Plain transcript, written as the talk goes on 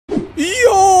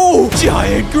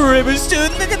giant Grimace,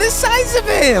 dude. Look at the size of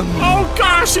him. Oh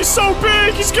gosh, he's so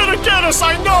big. He's gonna get us.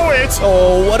 I know it.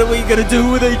 Oh, what are we gonna do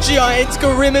with a giant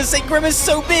Grimace? A Grimace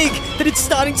so big that it's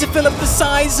starting to fill up the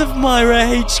size of Myra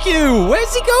HQ.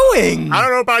 Where's he going? I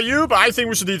don't know about you, but I think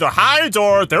we should either hide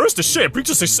or there is the ship. We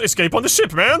just escape on the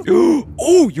ship, man.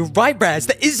 Oh, you're right, Raz.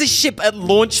 There is a ship at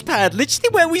Launchpad, literally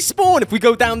where we spawn. If we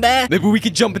go down there, maybe we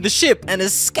can jump in the ship and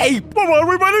escape. What are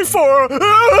we waiting for?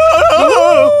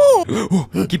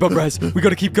 Keep up, Raz. We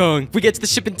gotta keep going. If we get to the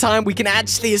ship in time, we can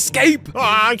actually escape. Oh,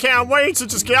 I can't wait to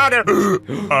just get out of here.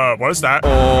 What is that?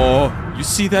 Oh, you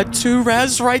see that too,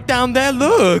 Raz? Right down there,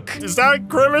 look. Is that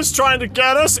Grimace trying to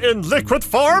get us in liquid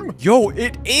form? Yo,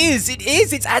 it is. It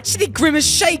is. It's actually Grimace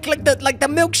Shake, like the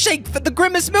milkshake for the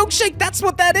Grimace milkshake. That's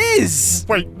what that is.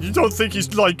 Wait, you don't think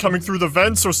he's like coming through the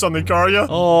vents or something, are you?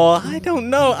 Oh, I don't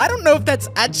know. I don't know if that's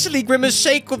actually Grimace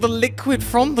Shake or the liquid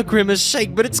from the Grimace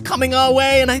Shake, but it's coming our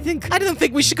way, and I don't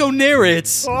think we should go near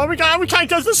it. Oh, we can't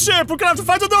get to the ship. We're gonna have to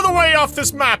find another way off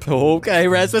this map. Okay,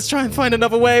 Raz, let's try and find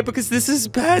another way because this is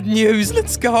bad news.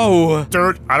 Let's go.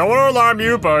 Dude, I don't want to alarm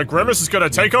you, but Grimace is gonna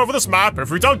take over this map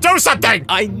if we don't do something.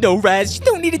 I know, Raz. You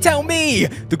don't need to tell me.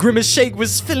 The Grimace Shake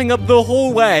was filling up the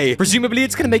hallway. Presumably,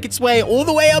 it's gonna make its way all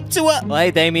the way up to a...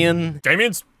 Hey, Damien.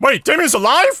 Damien's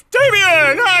alive?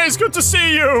 Damien! Hey, it's good to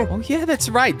see you! Oh, yeah, that's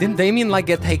right. Didn't Damien, like,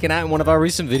 get taken out in one of our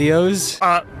recent videos?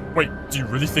 Wait, do you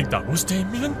really think that was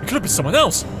Damien? It could have been someone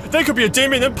else. They could be a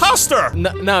Damien imposter!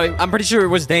 No, I'm pretty sure it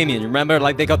was Damien. Remember,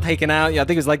 like, they got taken out? Yeah, I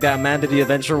think it was like that Amanda the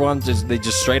Adventure one. They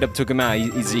just straight up took him out.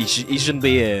 He shouldn't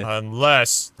be here.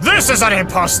 Unless... This is an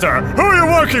imposter! Who are you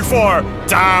working for?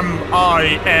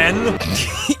 Damn-I-N?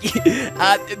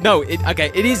 No,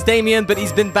 it is Damien, but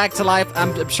he's been back to life.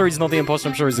 I'm sure he's not the imposter.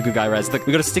 I'm sure he's a good guy, Raz. Look,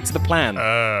 we gotta stick to the plan.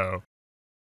 Oh.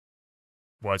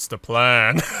 What's the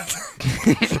plan?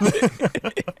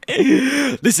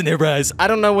 Listen here, Raz. I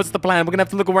don't know what's the plan. We're gonna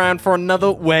have to look around for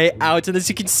another way out. And as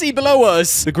you can see below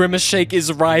us, the Grimace Shake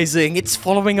is rising. It's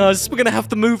following us. We're gonna have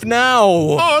to move now.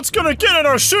 Oh, it's gonna get in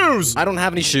our shoes! I don't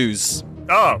have any shoes.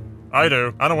 Oh, I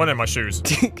do. I don't want it in my shoes.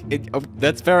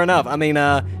 That's fair enough. I mean,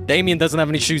 Damien doesn't have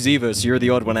any shoes either, so you're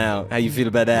the odd one out. How you feel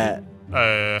about that?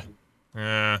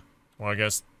 Well, I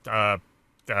guess, well,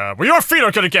 your feet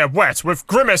are gonna get wet with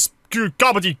Grimace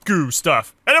gobbledygoo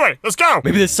stuff. Anyway, let's go!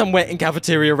 Maybe there's somewhere in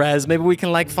cafeteria, Raz. Maybe we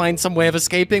can, like, find some way of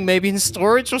escaping. Maybe in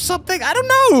storage or something. I don't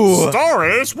know!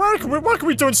 Storage? What can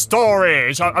we do in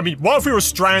storage? I mean, what if we were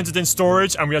stranded in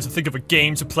storage and we had to think of a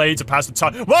game to play to pass the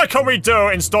time? What can we do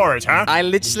in storage, huh? I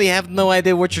literally have no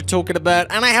idea what you're talking about,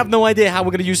 and I have no idea how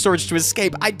we're gonna use storage to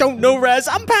escape. I don't know, Raz.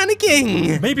 I'm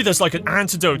panicking! Maybe there's, like, an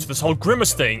antidote to this whole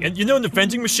Grimace thing. And you know in the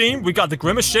vending machine, we got the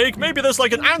Grimace Shake? Maybe there's,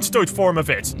 like, an antidote form of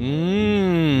it.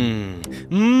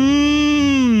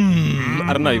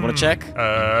 I don't know, you wanna check?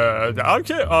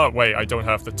 Okay. Oh, wait, I don't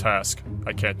have the task.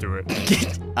 I can't do it.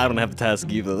 I don't have the task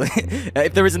either.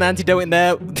 If there is an antidote in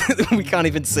there, we can't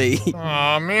even see.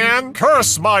 Aw, man.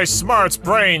 Curse my smart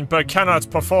brain, but cannot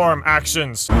perform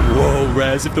actions. Whoa,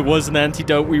 Raz, if there was an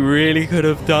antidote, we really could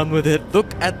have done with it.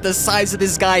 Look at the size of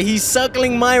this guy. He's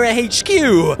circling Myra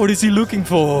HQ. What is he looking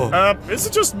for? Is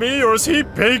it just me, or is he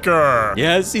bigger?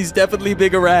 Yes, he's definitely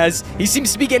bigger, Raz. He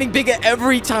seems to be getting bigger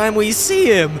every time we see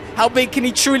him. How big can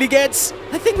he truly get?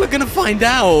 I think we're gonna find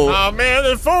out. Aw, man,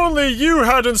 if only you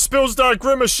hadn't spilled that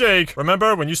Grimace Shake.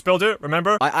 Remember when you spilled it?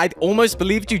 Remember? I almost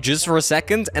believed you just for a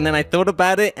second, and then I thought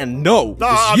about it, and no, it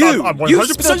was you. I'm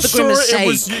 100% sure it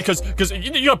was you, because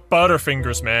you got butter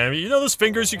fingers, man. You know those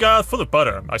fingers you got? Full of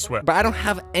butter, I swear. But I don't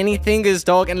have any fingers,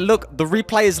 dog, and look, the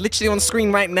replay is literally on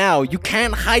screen right now. You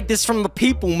can't hide this from the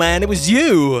people, man. It was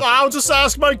you. I'll just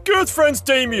ask my good friend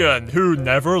Damien, who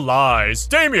never lies.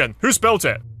 Damien, who spilled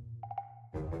it?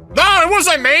 No, it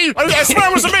wasn't me! I swear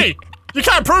it wasn't me! You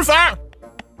can't prove that!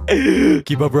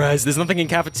 Keep up, Raz. There's nothing in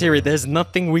cafeteria. There's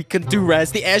nothing we can do,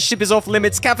 Raz. The airship is off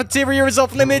limits. Cafeteria is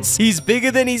off limits. He's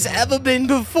bigger than he's ever been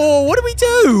before. What do we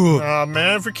do? Aw,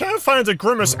 man, if we can't find a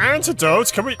Grimace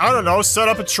antidote, can we, I don't know, set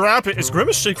up a trap? Is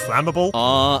Grimace Shake flammable?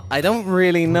 I don't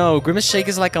really know. Grimace Shake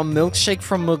is like a milkshake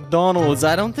from McDonald's.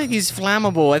 I don't think he's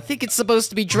flammable. I think it's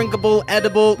supposed to be drinkable,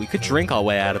 edible. We could drink our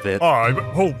way out of it.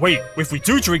 Oh, wait. If we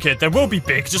do drink it, then we'll be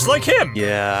big, just like him.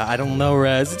 Yeah, I don't know,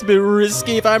 Raz. It's a bit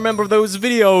risky. If I remember those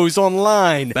videos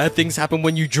online, bad things happen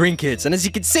when you drink it, and as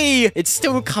you can see, it's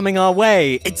still coming our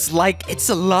way. It's like it's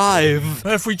alive.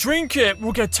 If we drink it,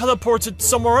 we'll get teleported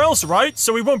somewhere else, right?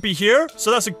 So we won't be here,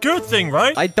 so that's a good thing,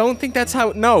 right? I don't think that's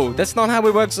how. No, that's not how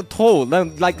it works at all.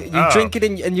 No, like you drink it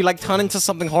and you like turn into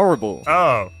something horrible.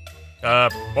 Oh.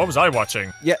 What was I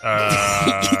watching? Yeah.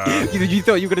 You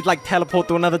thought you were gonna, like, teleport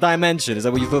to another dimension? Is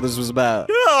that what you thought this was about?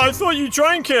 Yeah, I thought you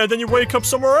drank it, then you wake up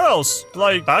somewhere else.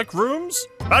 Like, back rooms?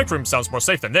 Back room sounds more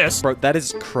safe than this. Bro, that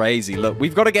is crazy. Look,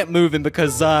 we've got to get moving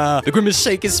because, the Grimace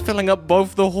Shake is filling up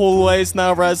both the hallways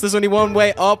now, Raz. There's only one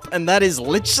way up, and that is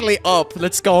literally up.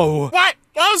 Let's go. What?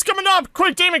 Oh, it's coming up!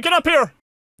 Quick, Damien, get up here!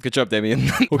 Good job, Damien.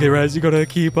 Okay, Raz, you gotta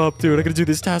keep up, dude. I gotta do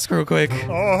this task real quick.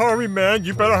 Oh, hurry, man.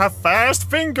 You better have fast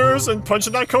fingers and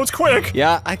punching that code quick.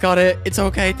 Yeah, I got it. It's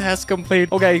okay. Task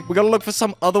complete. Okay, we gotta look for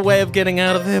some other way of getting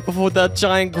out of here before that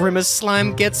giant Grimace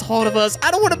slime gets hold of us.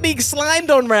 I don't want to be slimed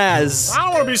on, Raz. I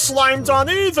don't want to be slimed on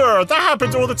either. That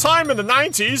happened all the time in the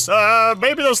 90s.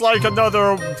 Maybe there's like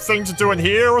another thing to do in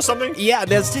here or something. Yeah,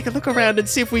 let's take a look around and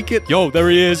see if we can... Yo, there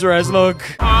he is, Raz. Look.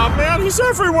 Aw, man, he's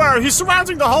everywhere. He's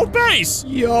surrounding the whole base.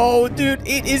 Yo, dude,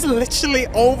 it is literally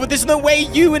over. There's no way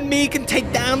you and me can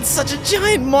take down such a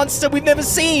giant monster we've never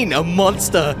seen. A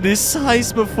monster this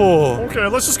size before. Okay,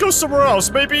 let's just go somewhere else.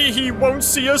 Maybe he won't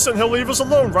see us and he'll leave us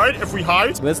alone, right? If we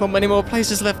hide? There's not many more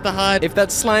places left to hide. If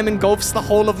that slime engulfs the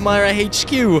whole of Myra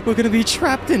HQ, we're gonna be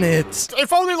trapped in it.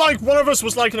 If only, like, one of us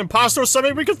was like an imposter or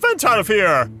something, we could vent out of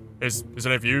here. Is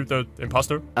any of you the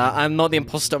imposter? I'm not the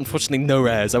imposter, unfortunately, no,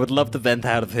 Raz. I would love to vent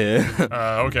out of here.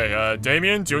 Okay,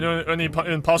 Damien, do you know any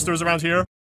imposters around here?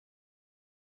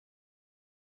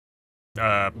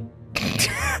 That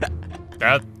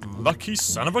lucky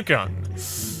son of a gun.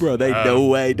 Bro, they no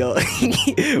way, no.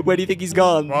 Where do you think he's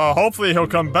gone? Well, hopefully he'll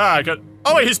come back.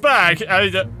 Oh, wait, he's back!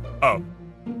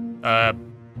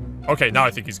 Okay, now I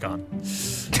think he's gone.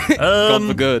 Gone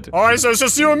for good. Alright, so it's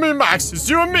just you and me, Max. It's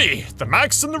you and me. The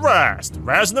Max and the Raz. The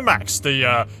Raz and the Max.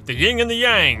 The yin and the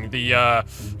yang. The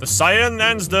cyan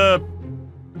and the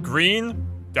green.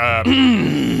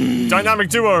 Dynamic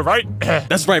duo, right?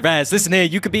 That's right, Raz. Listen here,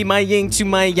 you could be my yin to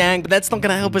my yang, but that's not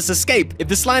gonna help us escape. If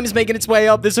the slime is making its way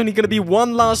up, there's only gonna be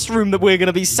one last room that we're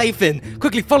gonna be safe in.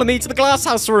 Quickly, follow me to the glass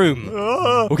house room.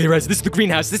 Okay, Raz, this is the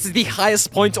greenhouse. This is the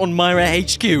highest point on Myra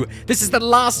HQ. This is the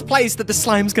last place that the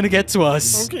slime's gonna get to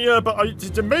us. Okay, yeah, but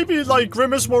maybe, like,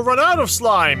 Grimace will run out of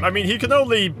slime. I mean, he can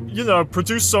only, you know,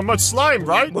 produce so much slime,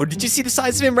 right? Oh, did you see the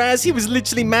size of him, Raz? He was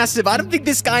literally massive. I don't think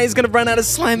this guy is gonna run out of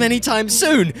slime anytime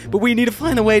soon, but we need to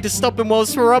find a way to stop him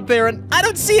whilst we're up there, and I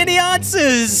don't see any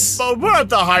answers. But we're at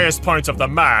the highest point of the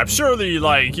map. Surely,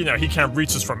 like, you know, he can't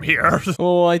reach us from here.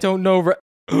 Oh, I don't know.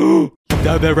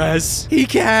 Down there, Raz. He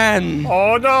can.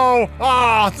 Oh, no.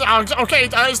 Okay.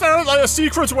 Is there, like, a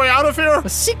secret way out of here? A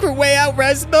secret way out,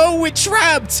 Raz? No, we're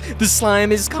trapped. The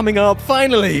slime is coming up.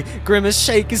 Finally, Grimace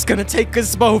Shake is gonna take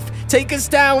us both. Take us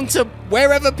down to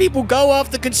wherever people go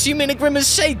after consuming a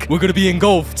Grimace Shake. We're gonna be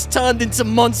engulfed, turned into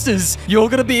monsters. You're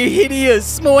gonna be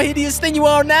hideous, more hideous than you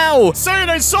are now. Say it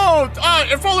ain't so.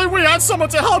 If only we had someone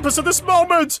to help us at this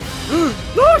moment.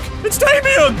 Look, it's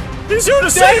Damien. He's here to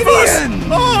save us!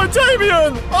 Oh,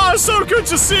 Damien! Oh, so good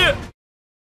to see it!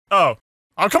 Oh,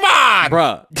 come on!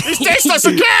 Bruh. He's dissed us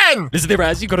again! Listen here,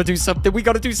 Raz, you gotta do something. We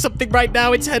gotta do something right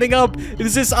now. It's heading up.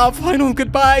 Is this our final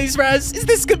goodbyes, Raz? Is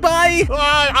this goodbye?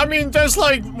 I mean, there's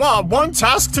like, what, one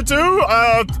task to do?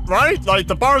 Right? Like,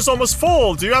 the bar's almost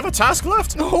full. Do you have a task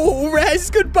left? Oh, Raz,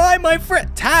 goodbye, my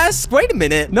friend. Task? Wait a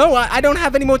minute. No, I don't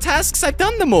have any more tasks. I've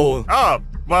done them all. Oh,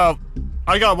 well...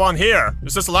 I got one here.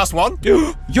 Is this the last one?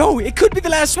 Yo, it could be the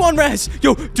last one, Raz.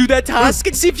 Yo, do that task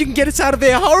and see if you can get us out of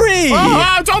there. Hurry!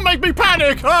 Don't make me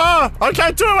panic. I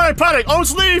can't do it when I panic. Oh,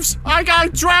 it's leaves. I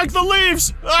gotta drag the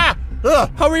leaves.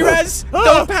 Hurry, Raz.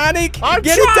 Don't panic. I'm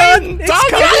get trying. it done.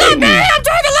 Don't yell at me. I'm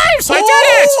doing the leaves. I did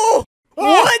it.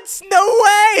 What? No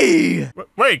way.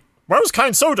 Wait, where was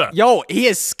Kind Soda? Yo, he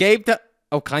escaped.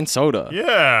 Oh, Kind Soda.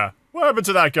 Yeah. What happened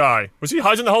to that guy? Was he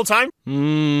hiding the whole time?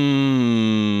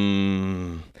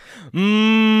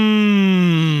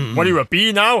 What are you, a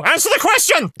bee now? Answer the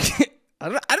question! I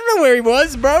don't know where he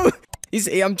was, bro.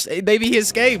 Maybe he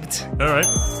escaped. All right,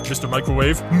 Mr.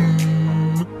 Microwave.